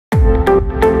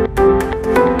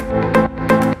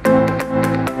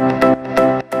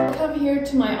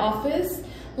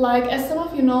Like, as some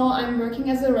of you know, I'm working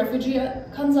as a refugee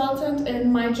consultant,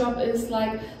 and my job is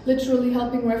like literally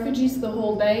helping refugees the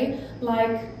whole day.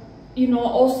 Like, you know,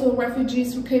 also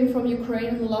refugees who came from Ukraine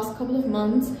in the last couple of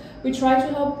months. We try to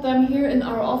help them here in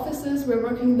our offices. We're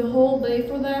working the whole day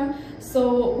for them.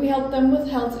 So we help them with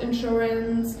health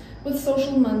insurance, with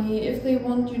social money, if they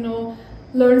want, you know,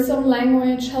 learn some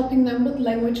language, helping them with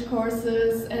language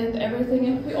courses and everything.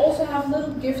 And we also have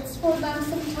little gifts for them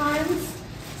sometimes.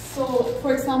 So,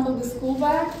 for example, the school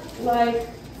bag, like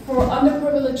for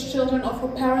underprivileged children or for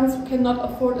parents who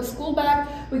cannot afford a school bag,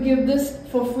 we give this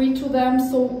for free to them.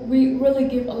 So we really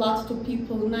give a lot to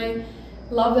people, and I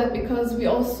love that because we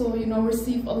also, you know,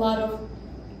 receive a lot of,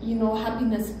 you know,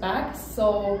 happiness back.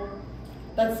 So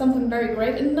that's something very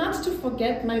great. And not to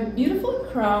forget my beautiful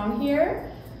crown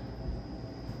here.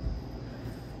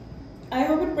 I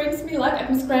hope it brings me luck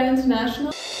at Miss Grand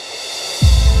International.